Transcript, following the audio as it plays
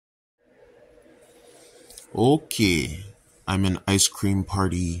Okay, I'm in ice cream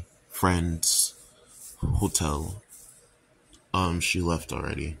party friend's hotel. She left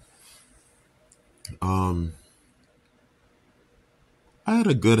already. Um, I had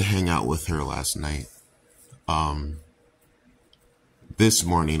a good hangout with her last night. Um, this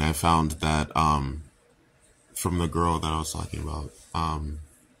morning I found that from the girl that I was talking about,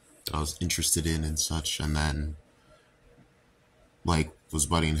 that I was interested in and such, and then like was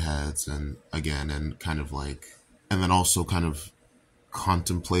butting heads and again and kind of like, and then also kind of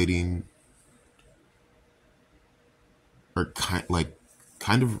contemplating or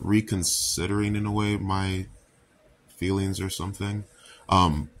kind of reconsidering in a way my feelings or something.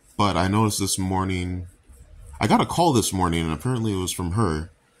 But I noticed this morning, I got a call this morning, and apparently it was from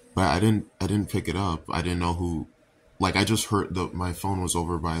her, but I didn't pick it up. I didn't know who. Like I just heard my phone was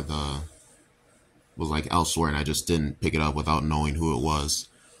over by was like elsewhere, and I just didn't pick it up without knowing who it was.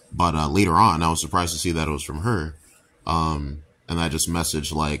 But later on, I was surprised to see that it was from her. And I just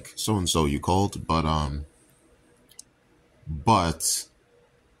messaged like so and so you called, but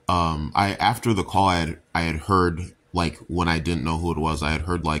I after the call I had heard like when I didn't know who it was, I had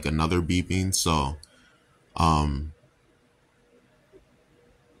heard like another beeping. Um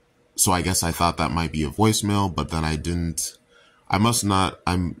so I guess I thought that might be a voicemail, but then I didn't. I must not.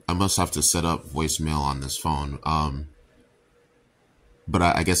 I must have to set up voicemail on this phone. But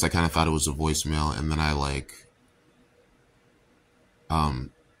I guess I kind of thought it was a voicemail, and then I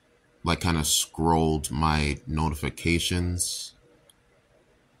um like kind of scrolled my notifications,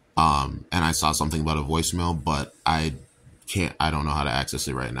 and I saw something about a voicemail, but I don't know how to access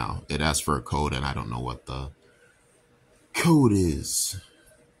it right now. It asked for a code, and I don't know what the code is.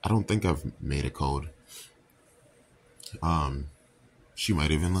 I don't think I've made a code. Um, she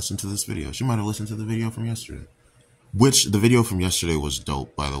might even listen to this video. She might have listened to the video from yesterday. Which the video from yesterday was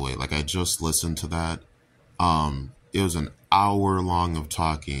dope, by the way. Like I just listened to that. It was an hour long of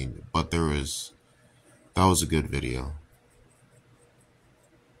talking, but that was a good video.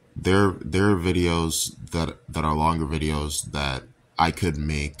 There are videos that are longer videos that I could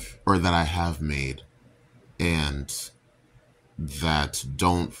make or that I have made and that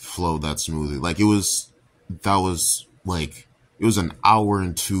don't flow that smoothly. Like that was like it was an hour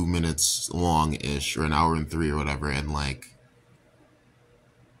and 2 minutes long ish, or an hour and three or whatever, and like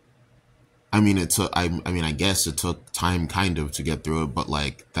I mean it took I mean I guess it took time kind of to get through it, but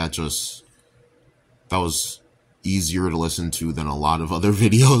like that was easier to listen to than a lot of other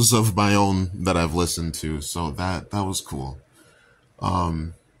videos of my own that I've listened to. So that was cool.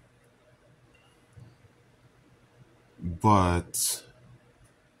 Um but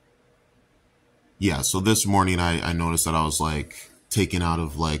yeah, so this morning I noticed that I was like taken out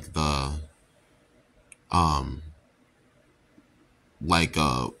of like the um like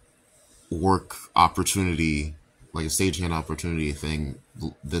a work opportunity, like a stagehand opportunity thing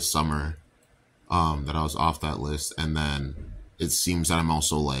this summer, that I was off that list, and then it seems that I'm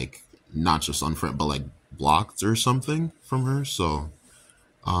also like not just unfriend but like blocked or something from her.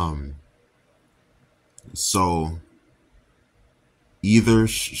 Um so either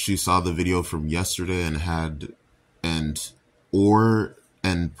she saw the video from yesterday and and or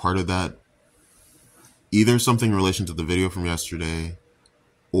and part of that, either something in relation to the video from yesterday,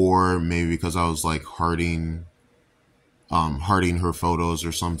 or maybe because I was like hearting her photos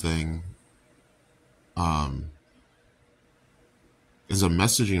or something. um as a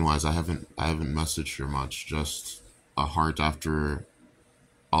messaging wise, I haven't messaged her much, just a heart after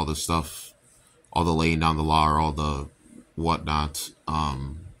all the stuff, all the laying down the law or all the whatnot,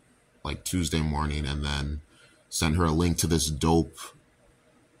 like Tuesday morning, and then send her a link to this dope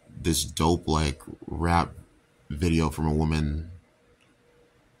like rap video from a woman,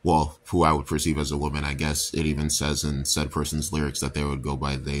 well, who I would perceive as a woman. I guess it even says in said person's lyrics that they would go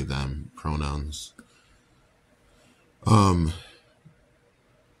by they them pronouns. um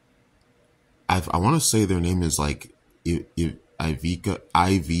I want to say their name is like Ivika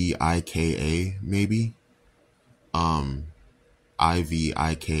maybe. um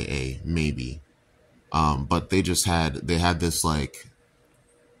Ivika maybe. But they had this like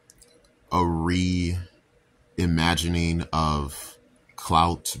a reimagining of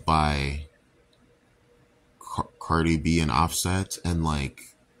Clout by Cardi B and Offset, and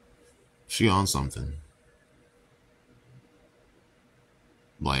like she on something.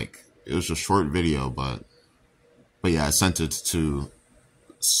 Like it was a short video, but yeah, I sent it to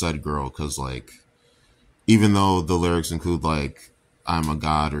said girl because like even though the lyrics include like I'm a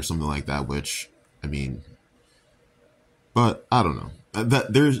god or something like that, which I mean, but I don't know.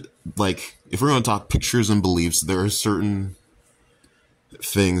 That there's like if we're gonna talk pictures and beliefs, there are certain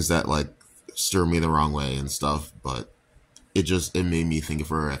things that like stir me the wrong way and stuff, but it made me think of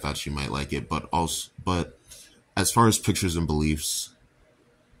her. I thought she might like it, but as far as pictures and beliefs,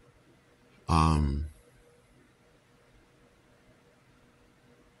 I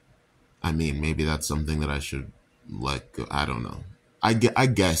mean, maybe that's something that I should let go. I don't know. I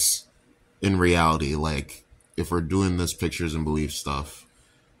guess in reality, like if we're doing this pictures and belief stuff,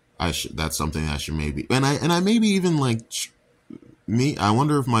 that's something I should maybe, and I maybe even like me. I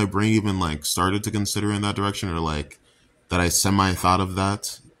wonder if my brain even like started to consider in that direction, or like that I semi thought of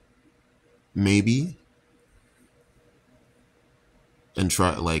that maybe, and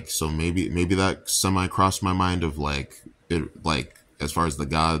try like, so maybe that semi crossed my mind of like it, like as far as the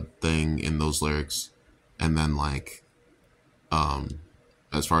God thing in those lyrics, and then like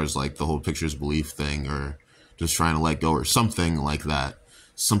as far as like the whole pictures belief thing, or just trying to let go or something like that.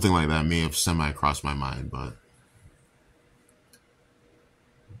 Something like that may have semi crossed my mind, but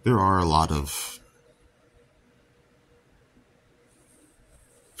there are a lot of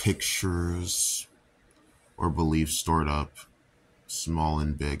pictures or beliefs stored up, small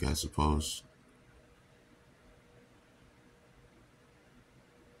and big, I suppose,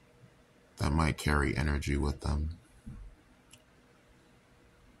 that might carry energy with them.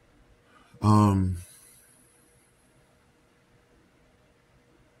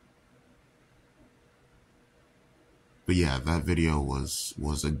 But yeah, that video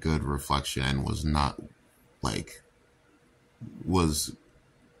was a good reflection, and was not like was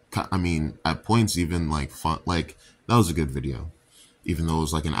I mean, at points even like fun. Like that was a good video, even though it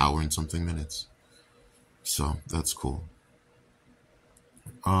was like an hour and something minutes. So that's cool.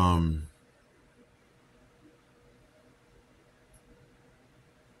 Um,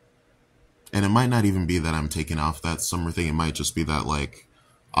 and it might not even be that I'm taking off that summer thing. It might just be that like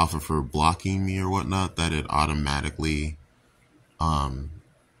off of her blocking me or whatnot, that it automatically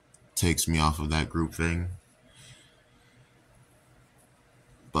takes me off of that group thing.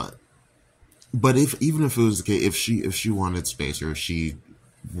 But if even if it was the case, if she wanted space, or if she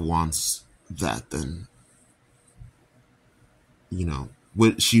wants that, then you know,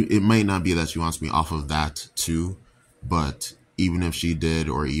 what she, it might not be that she wants me off of that too, but even if she did,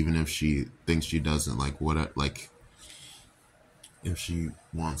 or even if she thinks she doesn't, like what, like if she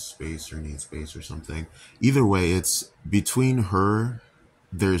wants space or needs space or something, either way, it's between her.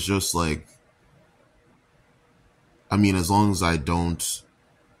 There's just like, I mean, as long as I don't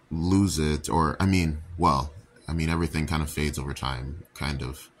lose it, or I mean, well, I mean, everything kind of fades over time, kind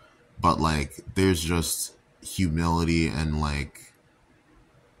of, but like there's just humility and like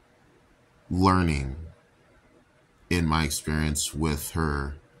learning in my experience with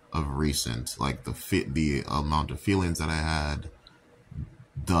her of recent, like the amount of feelings that I had,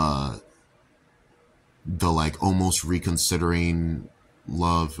 the like almost reconsidering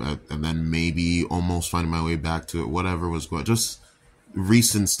love, and then maybe almost finding my way back to it, whatever was going, just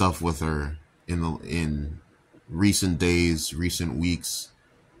recent stuff with her in recent days, recent weeks,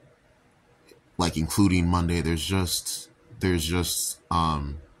 like including Monday. There's just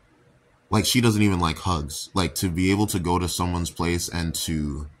like she doesn't even like hugs. Like to be able to go to someone's place and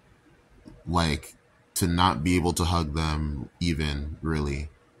to like to not be able to hug them, even really,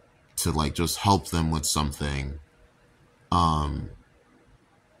 to like just help them with something.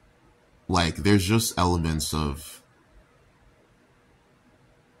 Like there's just elements of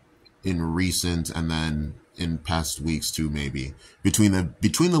in recent, and then in past weeks too, maybe between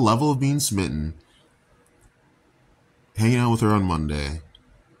the level of being smitten, hanging out with her on Monday,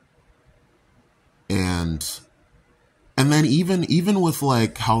 and then even with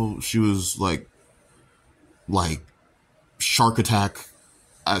like how she was like shark attack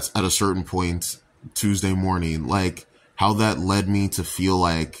at a certain point Tuesday morning, like how that led me to feel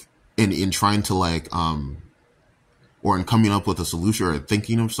like in trying to like or in coming up with a solution, or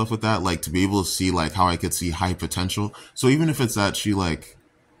thinking of stuff with that, like to be able to see like how I could see high potential. So even if it's that she like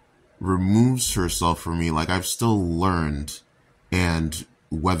removes herself from me, like I've still learned, and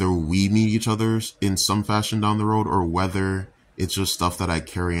whether we meet each other in some fashion down the road, or whether it's just stuff that I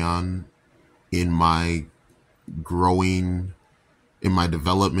carry on in my growing, in my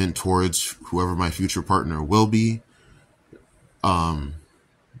development towards whoever my future partner will be.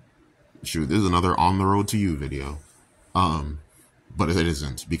 Shoot, there's another On the Road to You video. But it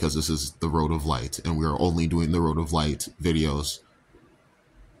isn't, because this is the Road of Light, and we are only doing the Road of Light videos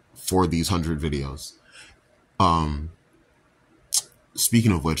for these 100 videos.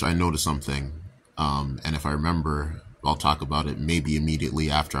 Speaking of which, I noticed something, and if I remember, I'll talk about it maybe immediately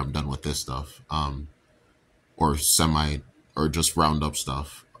after I'm done with this stuff, or just round up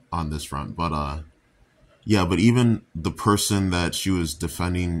stuff on this front. But Yeah, but even the person that she was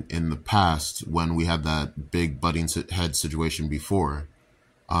defending in the past, when we had that big butting head situation before,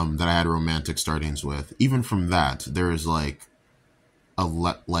 that I had romantic startings with, even from that, there is like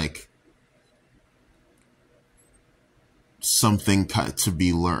like something to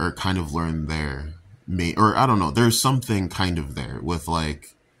be learned or kind of learned there. Or I don't know. There's something kind of there with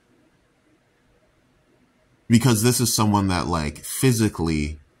like, because this is someone that like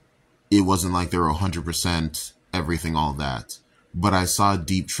physically, it wasn't like they were 100% everything, all that. But I saw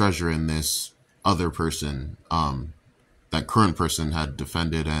deep treasure in this other person. That current person had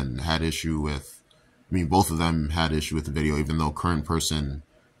defended and had issue with. I mean, both of them had issue with the video, even though current person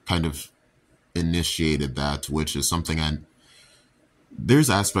kind of initiated that, which is something there's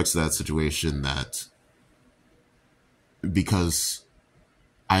aspects of that situation that, because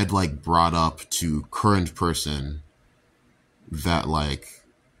I'd like brought up to current person that like,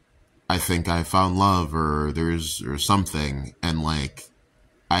 I think I found love or something. And like,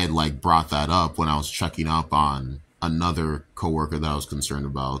 I had like brought that up when I was checking up on another coworker that I was concerned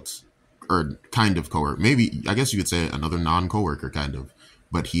about, or kind of coworker. Maybe, I guess you could say another non-coworker kind of,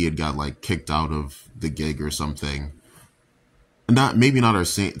 but he had got like kicked out of the gig or something. Maybe not our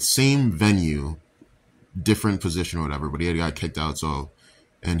same venue, different position or whatever, but he had got kicked out. So,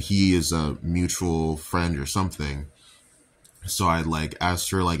 and he is a mutual friend or something. So I like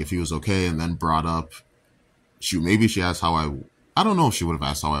asked her like if he was okay, and then brought up, maybe she asked how I don't know if she would have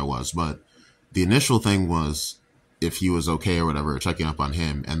asked how I was, but the initial thing was if he was okay or whatever, checking up on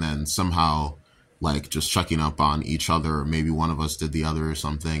him, and then somehow like just checking up on each other, or maybe one of us did the other or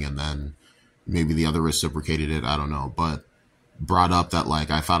something, and then maybe the other reciprocated it, I don't know, but brought up that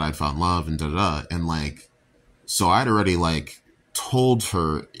like I thought I'd found love and da-da-da, and like, so I'd already like told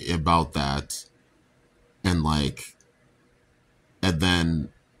her about that, and like, and then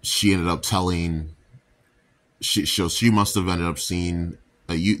she ended up telling, she must have ended up seeing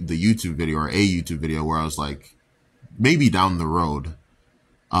the YouTube video or a YouTube video where I was like, maybe down the road,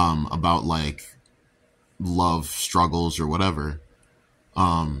 about like love struggles or whatever.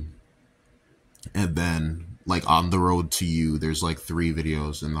 And then like on the road to you, there's like 3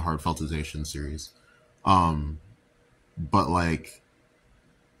 videos in the heartfeltization series. But like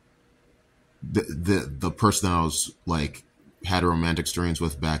the person that I was like had a romantic experience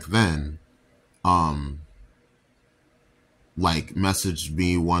with back then, like messaged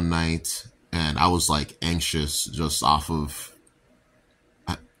me one night, and I was like anxious just off of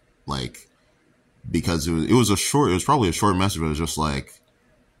like, because it was probably a short message, but it was just like,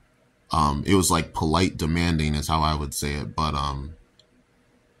 it was like polite demanding is how I would say it. But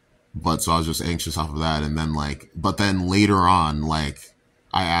so I was just anxious off of that. And then like, but then later on, like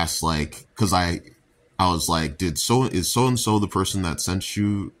I asked like, cause I was like, is so-and-so the person that sent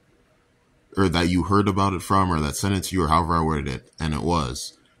you, or that you heard about it from, or that sent it to you, or however I worded it. And it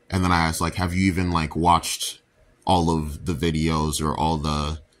was. And then I asked like, have you even like watched all of the videos or all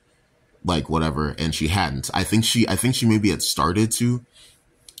the like whatever? And she hadn't. I think she maybe had started to,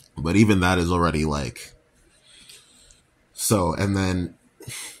 but even that is already like, so, and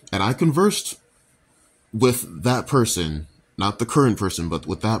I conversed with that person, not the current person, but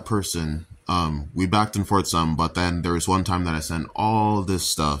with that person. We backed and forth some, but then there was one time that I sent all this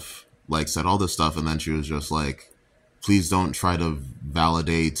stuff, like said all this stuff, and then she was just like, please don't try to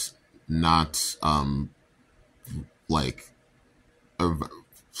validate, not, like,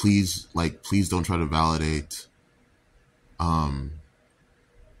 please don't try to validate,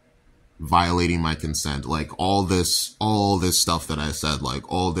 violating my consent, like all this stuff that I said, like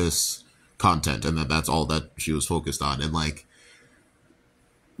all this content, and that's all that she was focused on. And like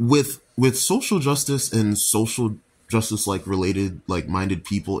with social justice and social justice like related like minded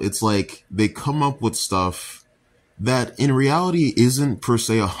people, it's like they come up with stuff that in reality isn't per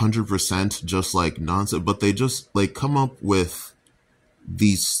se 100% just like nonsense, but they just like come up with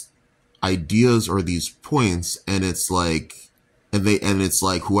these ideas or these points, and it's like, and it's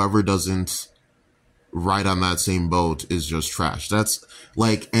like whoever doesn't ride on that same boat is just trash. That's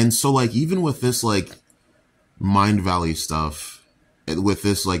like, and so like even with this like Mind Valley stuff, with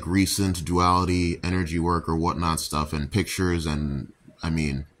this like recent duality energy work or whatnot stuff, and pictures, and I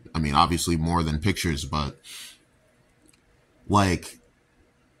mean obviously more than pictures, but like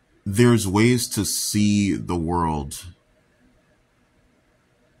there's ways to see the world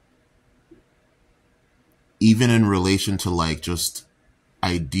even in relation to like just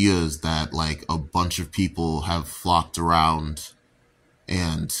ideas that like a bunch of people have flocked around,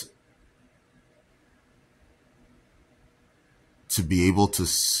 and to be able to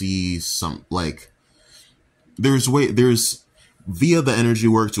see some like there's via the energy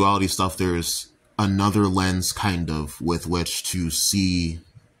work duality stuff, there's another lens kind of with which to see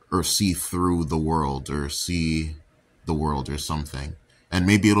through the world or see the world or something. And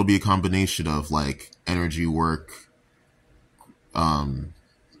maybe it'll be a combination of like energy work.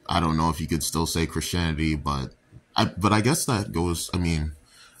 I don't know if you could still say Christianity, but I guess that goes, I mean,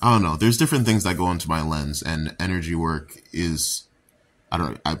 I don't know. There's different things that go into my lens, and energy work is, I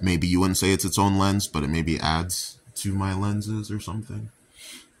don't, maybe you wouldn't say it's its own lens, but it maybe adds to my lenses or something.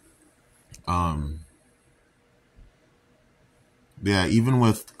 Yeah, even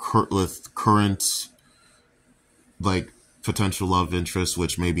with current like potential love interest,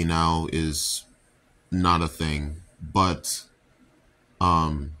 which maybe now is not a thing, but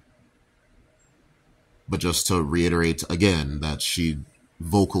just to reiterate again that she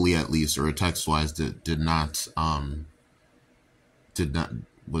vocally at least or text wise did not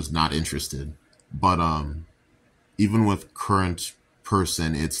was not interested. But even with current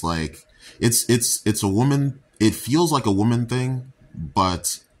person, it's like it's a woman, it feels like a woman thing,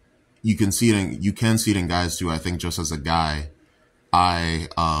 but you can see it in guys too. I think just as a guy, I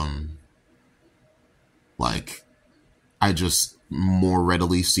like I just more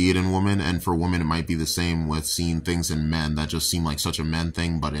readily see it in women, and for women it might be the same with seeing things in men that just seem like such a men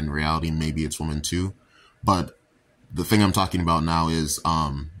thing, but in reality maybe it's women too. But the thing I'm talking about now is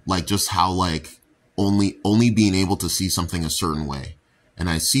like just how like only being able to see something a certain way. And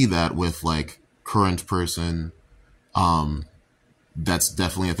I see that with like current person. That's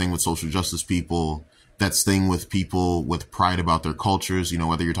definitely a thing with social justice people. That's thing with people with pride about their cultures, you know,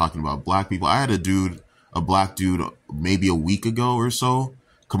 whether you're talking about black people. I had a black dude, maybe a week ago or so,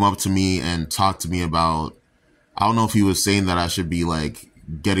 come up to me and talk to me about, I don't know if he was saying that I should be like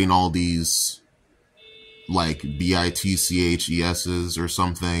getting all these like BITCHESs or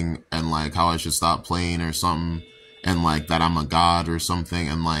something, and like how I should stop playing or something, and like that I'm a god or something,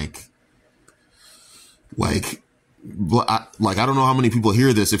 and like I don't know how many people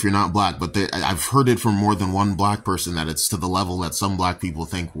hear this if you're not black, but I've heard it from more than one black person that it's to the level that some black people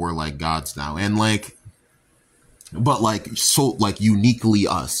think we're like gods now. And like, but like, so like uniquely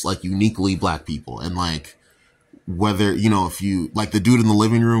us, like uniquely black people. And like, whether, you know, if you like the dude in the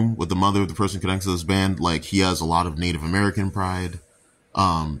living room with the mother of the person connected to this band, like he has a lot of Native American pride.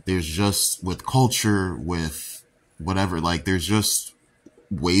 There's just with culture, with whatever, like there's just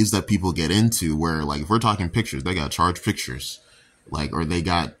ways that people get into where like if we're talking pictures, they got charged pictures, like, or they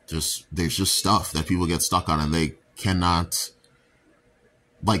got just, there's just stuff that people get stuck on and they cannot,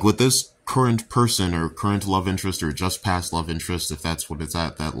 like with this current person or current love interest or just past love interest, if that's what it's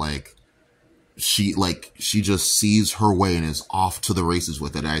at, that like she just sees her way and is off to the races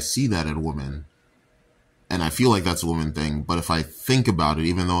with it. I see that in a woman and I feel like that's a woman thing, but if I think about it,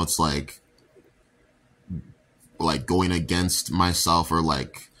 even though it's like going against myself or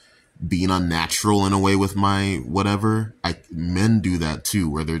like being unnatural in a way with my whatever, men do that too,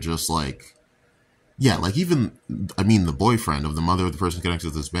 where they're just like, yeah, like even, I mean, the boyfriend of the mother of the person connected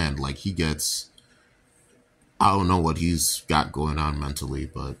to this band, like he gets, I don't know what he's got going on mentally,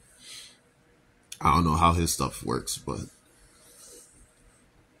 but I don't know how his stuff works, but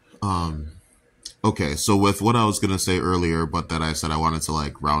okay, so with what I was gonna say earlier, but that I said I wanted to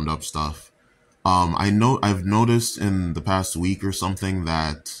like round up stuff. I've noticed in the past week or something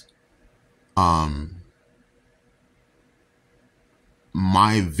that,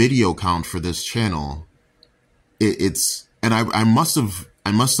 my video count for this channel, and I must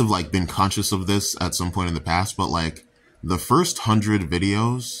have like been conscious of this at some point in the past, but like the first 100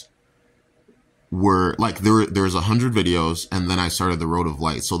 videos were like, there's 100 videos and then I started the Road of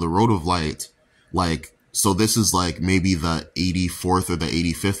Light. So the Road of Light, like, so this is like maybe the 84th or the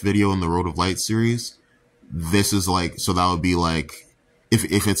 85th video in the Road of Light series. This is like, so that would be like, if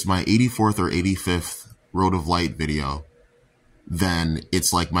it's my 84th or 85th Road of Light video, then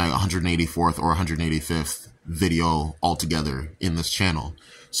it's like my 184th or 185th video altogether in this channel.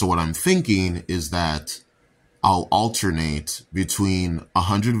 So what I'm thinking is that I'll alternate between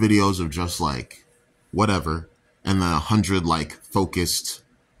 100 videos of just like whatever and then 100 like focused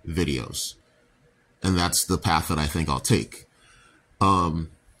videos. And that's the path that I think I'll take.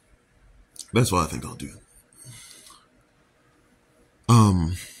 That's what I think I'll do.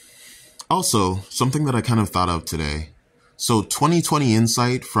 Also, something that I kind of thought of today. So 2020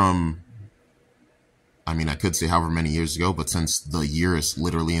 insight from, I mean, I could say however many years ago, but since the year is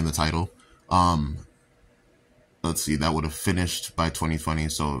literally in the title, let's see, that would have finished by 2020.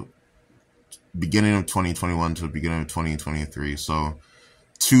 So beginning of 2021 to the beginning of 2023. So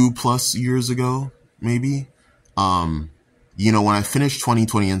 2+ years ago, maybe. You know, when I finished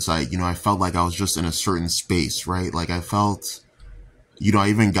 2020 Insight, you know, I felt like I was just in a certain space, right? Like I felt I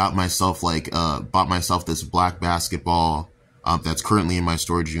even got myself bought myself this black basketball that's currently in my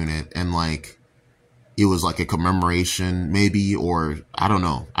storage unit, and like it was like a commemoration maybe, or I don't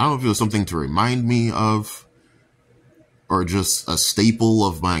know. I don't know if it was something to remind me of or just a staple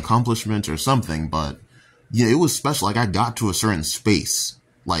of my accomplishment or something, but yeah, it was special. Like I got to a certain space,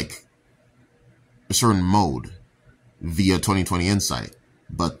 like a certain mode via 2020 Insight.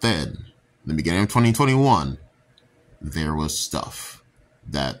 But then, in the beginning of 2021, there was stuff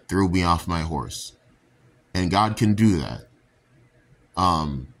that threw me off my horse. And God can do that.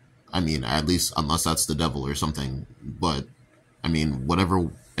 I mean, at least unless that's the devil or something. But I mean,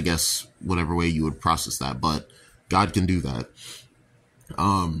 whatever, I guess, whatever way you would process that. But God can do that.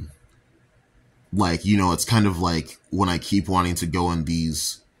 Like, it's kind of like when I keep wanting to go in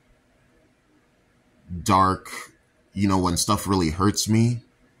these dark, when stuff really hurts me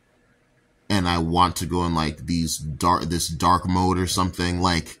and I want to go in like this dark mode or something,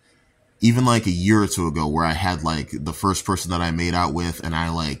 like even like a year or two ago where I had like the first person that I made out with,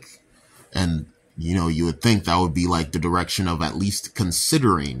 and you would think that would be like the direction of at least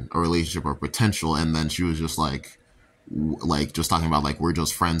considering a relationship or potential. And then she was just like just talking about like, we're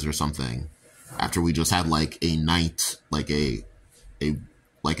just friends or something after we just had like a night, like a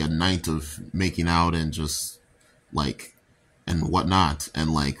night of making out and just like, and whatnot.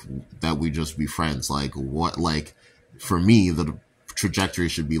 And like that we just be friends. Like what, like for me, the trajectory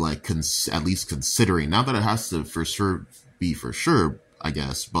should be like at least considering, not that it has to for sure be for sure, I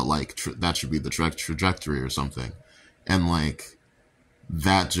guess, but like that should be the trajectory or something. And like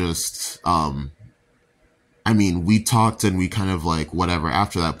that just, I mean, we talked and we kind of like whatever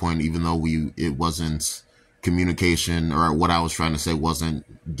after that point, even though it wasn't communication, or what I was trying to say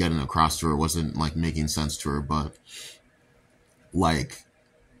wasn't getting across to her, wasn't like making sense to her. But like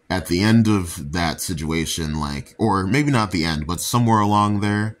at the end of that situation, like, or maybe not the end, but somewhere along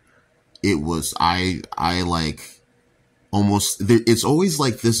there, it was, I like almost, it's always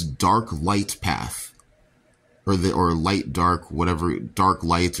like this dark light path, or light dark, whatever, dark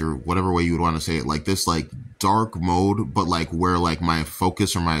light or whatever way you would want to say it, like this like dark mode, but like where like my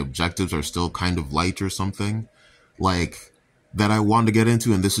focus or my objectives are still kind of light or something, like that I want to get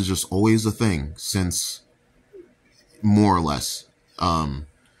into. And this is just always a thing since more or less,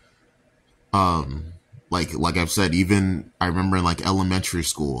 like I've said, even I remember in like elementary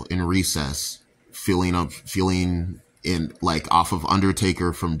school in recess, feeling in like off of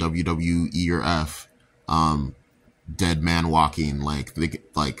Undertaker from WWE or F, dead man walking, like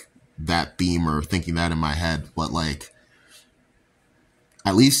that theme, or thinking that in my head. But like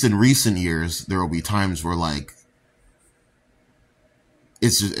at least in recent years, there will be times where like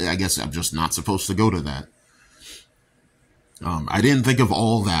it's just, I guess I'm just not supposed to go to that. I didn't think of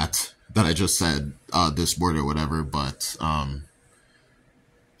all that I just said this word or whatever, but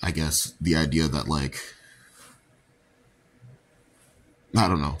I guess the idea that like, I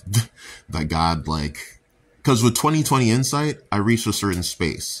don't know, that God, like, because with 2020 Insight, I reached a certain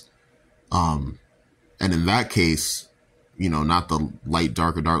space. And in that case, not the light,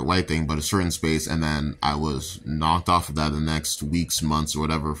 dark or dark light thing, but a certain space. And then I was knocked off of that the next weeks, months, or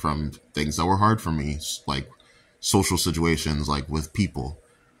whatever, from things that were hard for me, like social situations, like with people.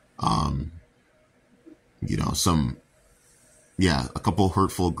 A couple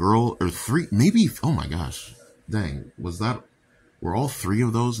hurtful or three, maybe, oh my gosh, dang, were all three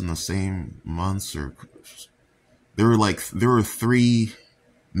of those in the same months? Or there were three,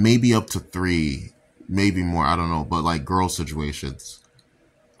 maybe up to three, maybe more, I don't know, but like girl situations,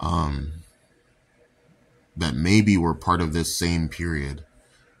 that maybe were part of this same period.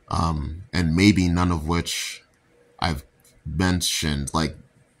 And maybe none of which I've mentioned, like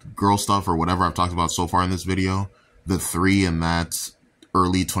girl stuff or whatever I've talked about so far in this video, the three in that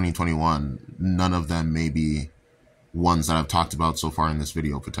early 2021, none of them may be ones that I've talked about so far in this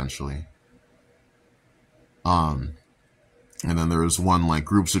video, potentially. And then there was one like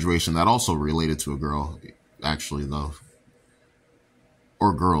group situation that also related to a girl, actually, though.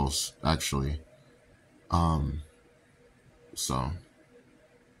 Or girls, actually. So.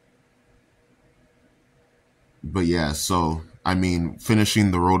 But yeah, so, I mean,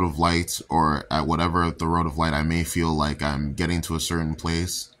 finishing the road of light, or at whatever the road of light, I may feel like I'm getting to a certain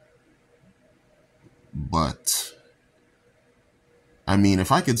place. But, I mean,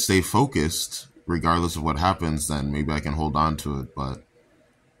 if I could stay focused, regardless of what happens, then maybe I can hold on to it. But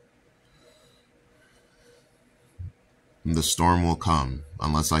the storm will come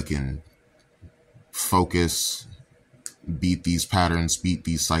unless I can focus, beat these patterns, beat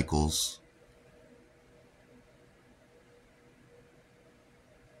these cycles.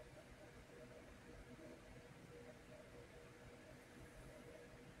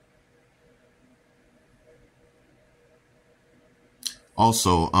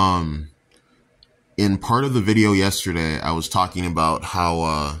 Also, in part of the video yesterday, I was talking about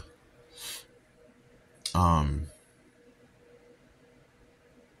how,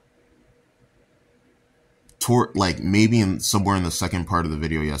 like maybe somewhere in the second part of the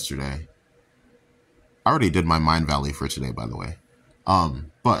video yesterday, I already did my Mind Valley for today, by the way.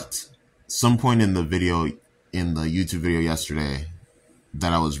 But some point in the video, in the YouTube video yesterday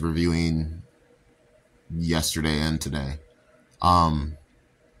that I was reviewing yesterday and today,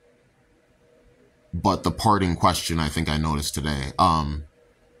 but the part in question, I think I noticed today,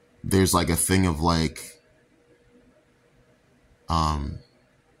 there's like a thing of like,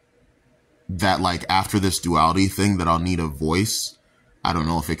 that like after this duality thing that I'll need a voice. I don't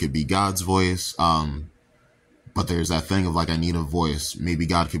know if it could be God's voice. But there's that thing of like, I need a voice. Maybe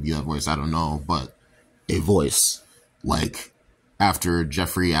God could be that voice. I don't know, but a voice like after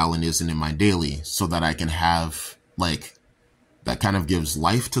Jeffrey Allen isn't in my daily, so that I can have like, that kind of gives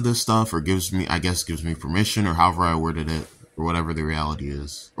life to this stuff, or gives me, I guess, gives me permission, or however I worded it, or whatever the reality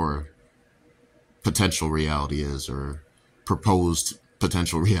is, or potential reality is, or proposed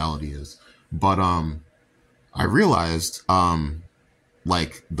potential reality is. But, I realized,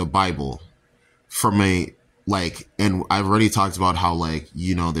 like the Bible from a, like, and I've already talked about how, like,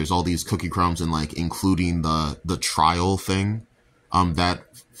 you know, there's all these cookie crumbs and like including the trial thing, that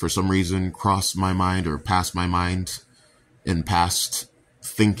for some reason crossed my mind or passed my mind in past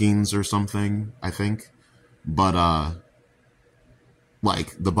thinkings or something, I think. But,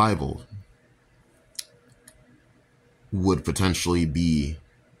 like the Bible would potentially be,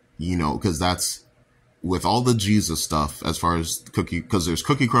 you know, cause that's with all the Jesus stuff as far as cause there's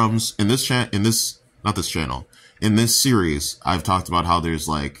cookie crumbs in this not this channel, in this series, I've talked about how there's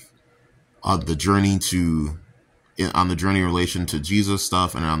like, the journey on the journey in relation to Jesus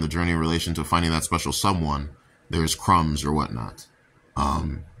stuff, and on the journey in relation to finding that special someone, there's crumbs or whatnot.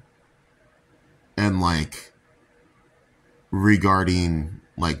 And like regarding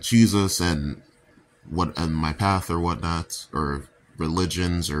like Jesus and my path or whatnot, or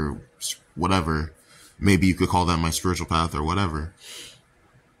religions or whatever, maybe you could call that my spiritual path or whatever.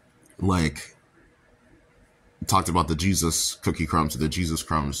 Like, talked about the Jesus cookie crumbs, the Jesus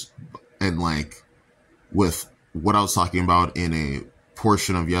crumbs, and like with what I was talking about in a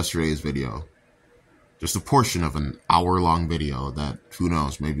portion of yesterday's video, just a portion of an hour-long video that, who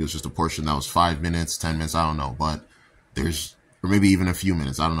knows, maybe it was just a portion that was 5 minutes, 10 minutes, I don't know, but there's, or maybe even a few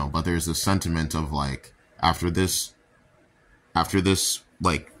minutes, I don't know, but there's this sentiment of like, after this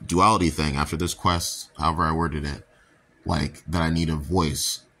like duality thing, after this quest, however I worded it, like that I need a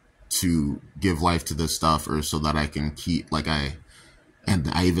voice to give life to this stuff, or so that I can keep, like and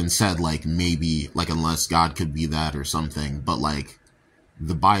I even said like, maybe like, unless God could be that or something, but like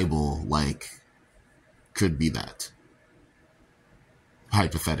the Bible like could be that,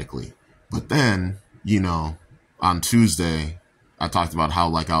 hypothetically. But then, you know, on Tuesday I talked about how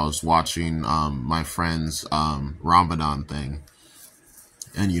like I was watching my friend's Ramadan thing,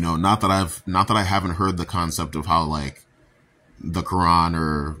 and you know, not that I haven't heard the concept of how like the Quran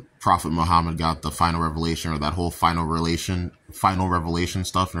or Prophet Muhammad got the final revelation, or that whole final revelation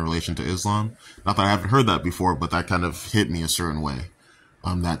stuff in relation to Islam. Not that I haven't heard that before, but that kind of hit me a certain way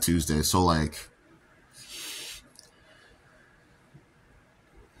that Tuesday. So like,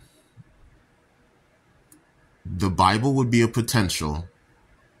 the Bible would be a potential,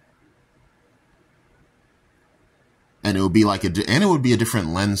 and it would be like and it would be a different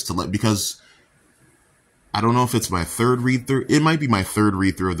lens to let, because I don't know if it's my third read through. It might be my third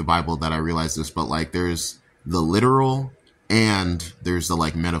read through of the Bible that I realized this, but like there's the literal and there's the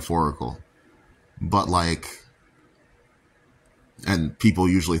like metaphorical, but like, and people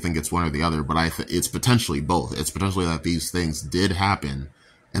usually think it's one or the other, but it's potentially both. It's potentially that these things did happen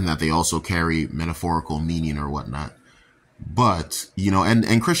and that they also carry metaphorical meaning or whatnot. But, you know,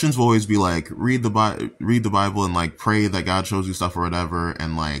 and Christians will always be like, read the Bible and like pray that God shows you stuff or whatever.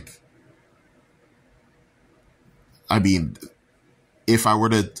 And like, I mean, if I were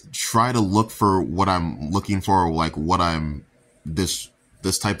to try to look for what I'm looking for, like what I'm, this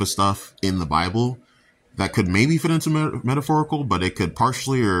type of stuff in the Bible, that could maybe fit into metaphorical, but it could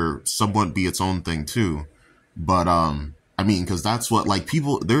partially or somewhat be its own thing too. But, I mean, cause that's what like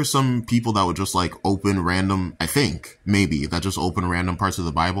there's some people that would just like open random, I think maybe that just open random parts of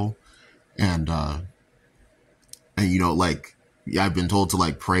the Bible. And you know, like, yeah, I've been told to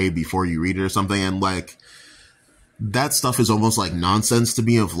like pray before you read it or something. And like, that stuff is almost like nonsense to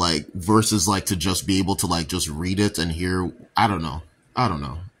me, of like, versus like to just be able to like just read it and hear, I don't know.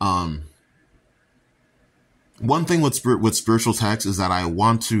 one thing with spiritual text is that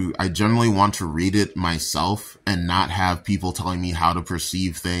I generally want to read it myself and not have people telling me how to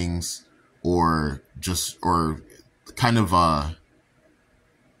perceive things, or kind of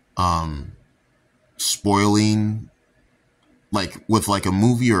spoiling, like with like a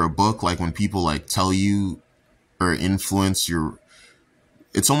movie or a book, like when people like tell you or influence your,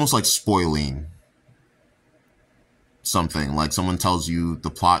 it's almost like spoiling something, like someone tells you the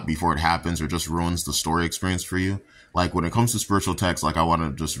plot before it happens or just ruins the story experience for you. Like when it comes to spiritual text, like I want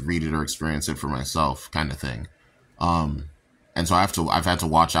to just read it or experience it for myself, kind of thing. And so I've had to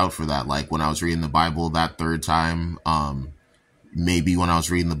watch out for that. Like when I was reading the Bible that third time, maybe when I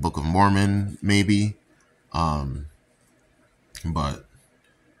was reading the Book of Mormon, maybe, but,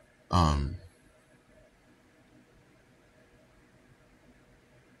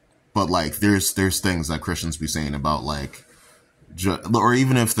 like there's things that Christians be saying about like, or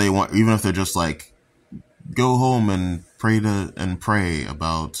even if they're just like, go home and pray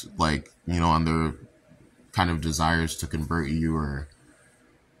about, like, you know, on their kind of desires to convert you,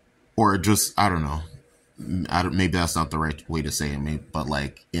 or just, I don't know, maybe that's not the right way to say it, but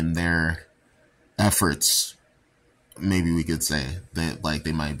like in their efforts, maybe we could say that like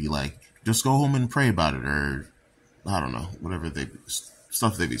they might be like, just go home and pray about it, or I don't know, whatever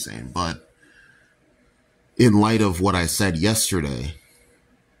stuff they be saying. But in light of what I said yesterday,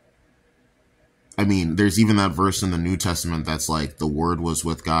 I mean, there's even that verse in the New Testament that's like, the Word was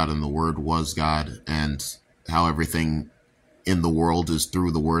with God and the Word was God, and how everything in the world is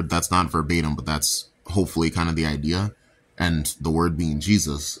through the Word. That's not verbatim, but that's hopefully kind of the idea. And the Word being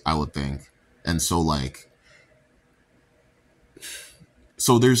Jesus, I would think. And so like,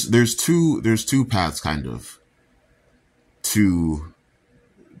 so there's two paths kind of to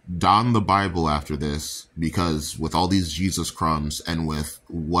don the Bible after this, because with all these Jesus crumbs and with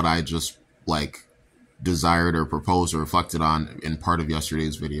what I just like desired or proposed or reflected on in part of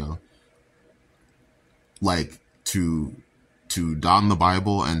yesterday's video, like to don the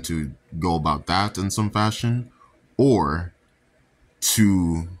Bible and to go about that in some fashion, or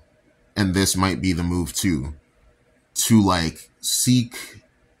to, and this might be the move too, to like seek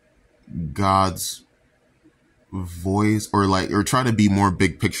God's voice, or try to be more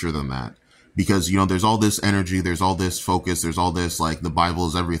big picture than that. Because, you know, there's all this energy, there's all this focus, there's all this, like, the Bible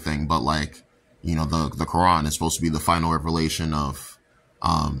is everything, but like, you know, the Quran is supposed to be the final revelation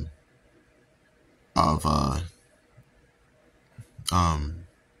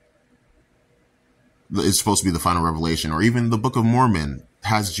it's supposed to be the final revelation, or even the Book of Mormon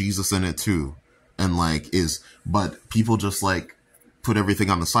has Jesus in it too. And like but people just like put everything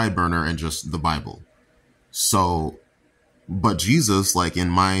on the side burner and just the Bible. So, but Jesus, like in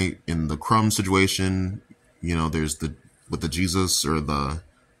the crumb situation, you know, there's with Jesus, or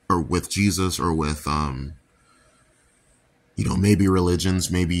with Jesus, or with, you know, maybe religions,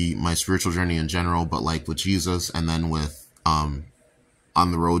 maybe my spiritual journey in general, but like with Jesus, and then with, on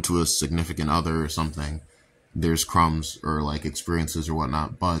the road to a significant other or something, there's crumbs or like experiences or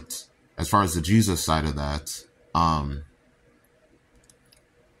whatnot. But as far as the Jesus side of that,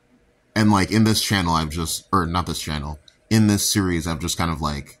 and like in this channel, in this series, I've just kind of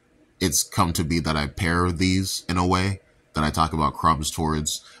like, it's come to be that I pair these in a way that I talk about crumbs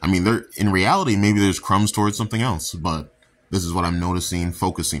towards, I mean, in reality, maybe there's crumbs towards something else, but this is what I'm noticing,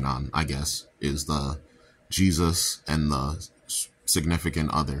 focusing on, I guess, is the Jesus and the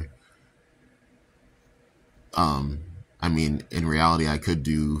significant other. I mean, in reality,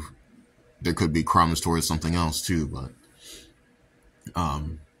 there could be crumbs towards something else too,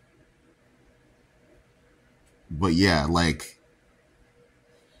 but yeah, like,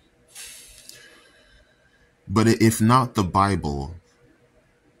 but if not the Bible,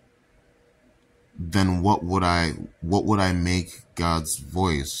 then what would I make God's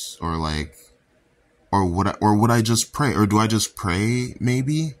voice, or like, or would I just pray, or do I just pray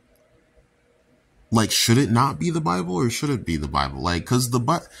maybe? Like, should it not be the Bible, or should it be the Bible? Like, cause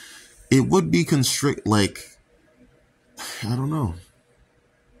it would be like, I don't know.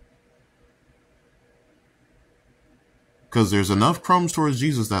 Because there's enough crumbs towards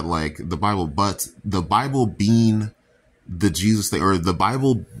Jesus that like the Bible, but the Bible being the Jesus thing, or the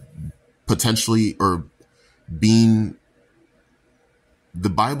Bible potentially, or being the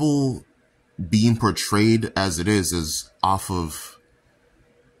Bible being portrayed as it is off of,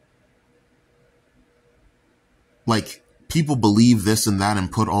 like, people believe this and that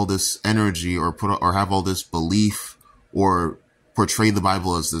and put all this energy, or have all this belief, or portray the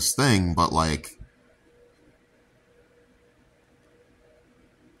Bible as this thing, but like,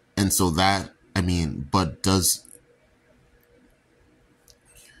 and so that, I mean, but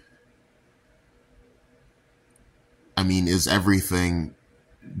I mean, is everything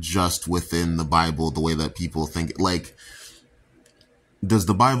just within the Bible the way that people think? Like, does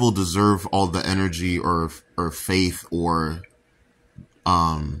the Bible deserve all the energy or faith or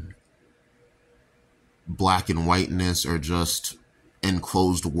black and whiteness or just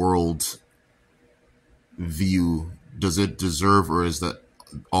enclosed world view? Does it deserve, or is that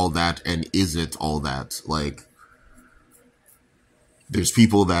all that, and is it all that? Like, there's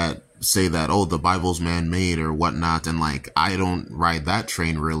people that say that, oh, the Bible's man-made or whatnot, and like, I don't ride that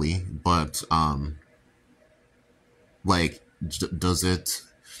train really, but like, does it,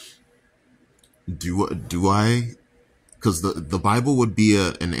 do I, because the Bible would be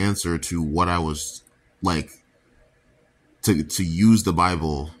an answer to what I was like, to use the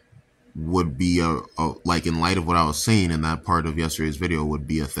Bible would be a like, in light of what I was saying in that part of yesterday's video, would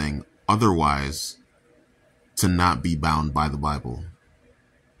be a thing. Otherwise, to not be bound by the Bible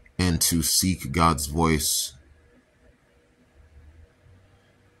and to seek God's voice,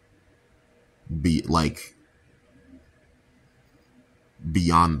 be like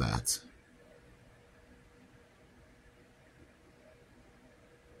beyond that.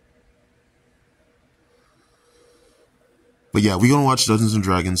 But yeah, we're gonna watch Dungeons and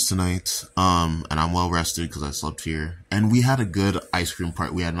Dragons tonight. And I'm well rested because I slept here. And we had a good ice cream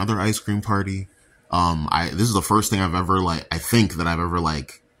party. We had another ice cream party. This is the first thing I've ever I think that I've ever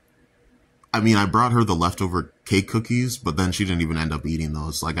I mean, I brought her the leftover cake cookies, but then she didn't even end up eating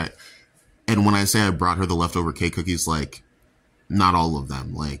those. And when I say I brought her the leftover cake cookies, like, not all of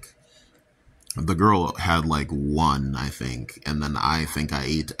them. Like, the girl had one, I think, and then I think I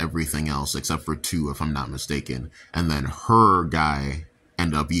ate everything else except for 2, if I'm not mistaken. And then her guy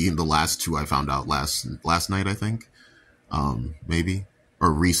ended up eating the last 2. I found out last night, I think, maybe,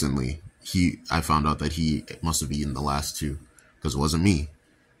 or recently. I found out that he must have eaten the last 2 because it wasn't me.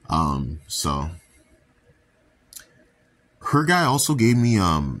 So her guy also gave me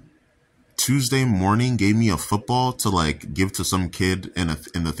Tuesday morning, gave me a football to give to some kid in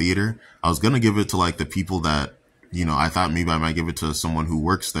the theater. I was gonna give it to the people that, I thought maybe I might give it to someone who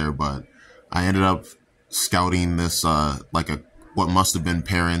works there, but I ended up scouting this what must have been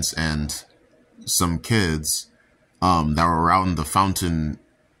parents and some kids that were out in the fountain,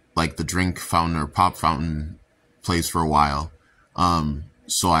 the drink fountain or pop fountain place for a while.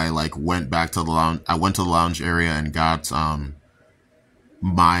 So I went back to the lounge. I went to the lounge area and got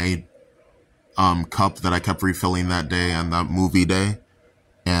my cup that I kept refilling that day and that movie day,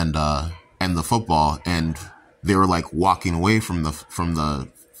 and the football, and they were walking away from the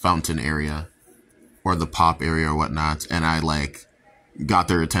fountain area or the pop area or whatnot, and I got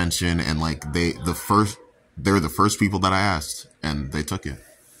their attention, and they were the first people that I asked, and they took it.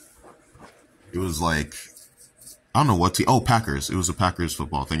 It was I don't know what team. Oh, Packers. It was a Packers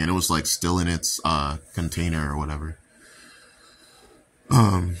football thing, and it was still in its container or whatever.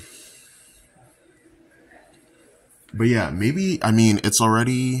 But yeah, maybe, I mean, it's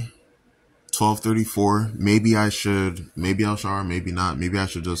already 12:34. Maybe I'll shower, maybe not. Maybe I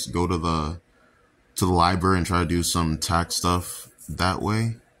should just go to the library and try to do some tax stuff that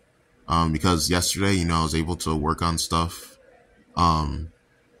way. Because yesterday, I was able to work on stuff,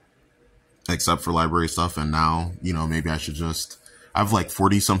 except for library stuff. And now, maybe I should I have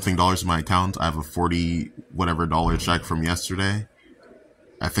 $40 something in my account. I have a $40 whatever check from yesterday.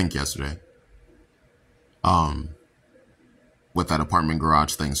 I think yesterday. With that apartment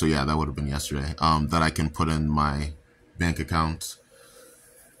garage thing. So yeah, that would have been yesterday. That I can put in my bank account.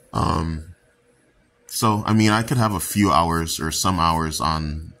 So, I mean, I could have a few hours or some hours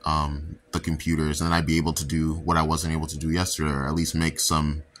on the computers, and then I'd be able to do what I wasn't able to do yesterday, or at least make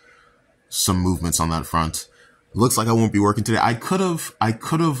some movements on that front. It looks like I won't be working today. I could have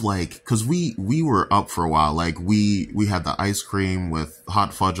cause we were up for a while. We had the ice cream with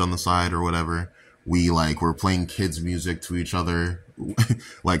hot fudge on the side or whatever. We were playing kids music to each other.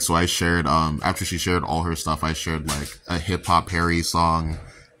 So I shared, after she shared all her stuff, I shared a hip hop Harry song,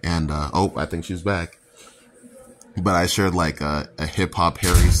 and, oh, I think she's back. But I shared a hip hop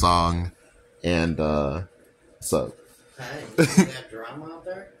Harry song, and, so. Hey, you see that drama out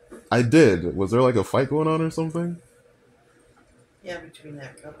there? I did. Was there a fight going on or something? Yeah, between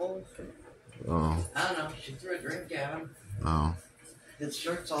that couple. Oh. I don't know. She threw a drink at him. Oh. His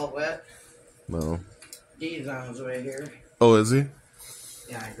shirt's all wet. No. He's on his way here. Oh, is he?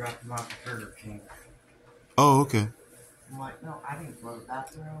 Yeah, I dropped him off at Burger King. Oh, okay. I'm like, no, I didn't go to the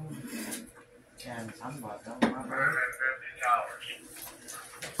bathroom. And I'm like, don't remember.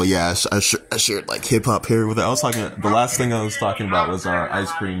 But yeah, I shared hip hop Harry with it. The last thing I was talking about was our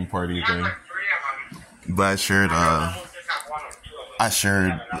ice cream party thing. But I shared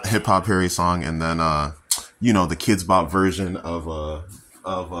hip hop Harry song, and then the Kids Bop version of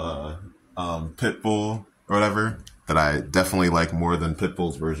Pitbull or whatever that I definitely like more than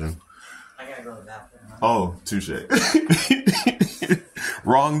Pitbull's version. I gotta go to the bathroom. Huh? Oh, touche.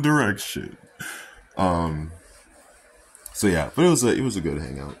 Wrong direction. So yeah, but it was a good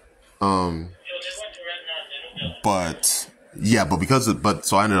hangout. But yeah, but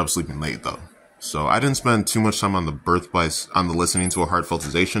so I ended up sleeping late though. So I didn't spend too much time on the listening to a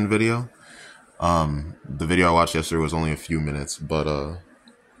heartfeltization video. The video I watched yesterday was only a few minutes, but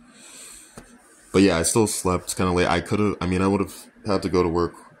yeah, I still slept kind of late. I would have had to go to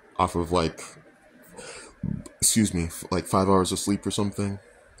work off of like 5 hours of sleep or something.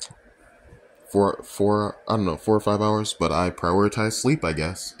 I don't know, 4 or 5 hours, but I prioritize sleep, I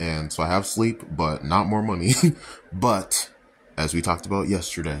guess. And so I have sleep, but not more money. But as we talked about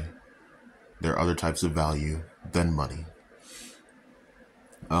yesterday, there are other types of value than money.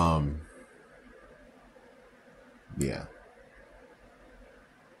 Yeah.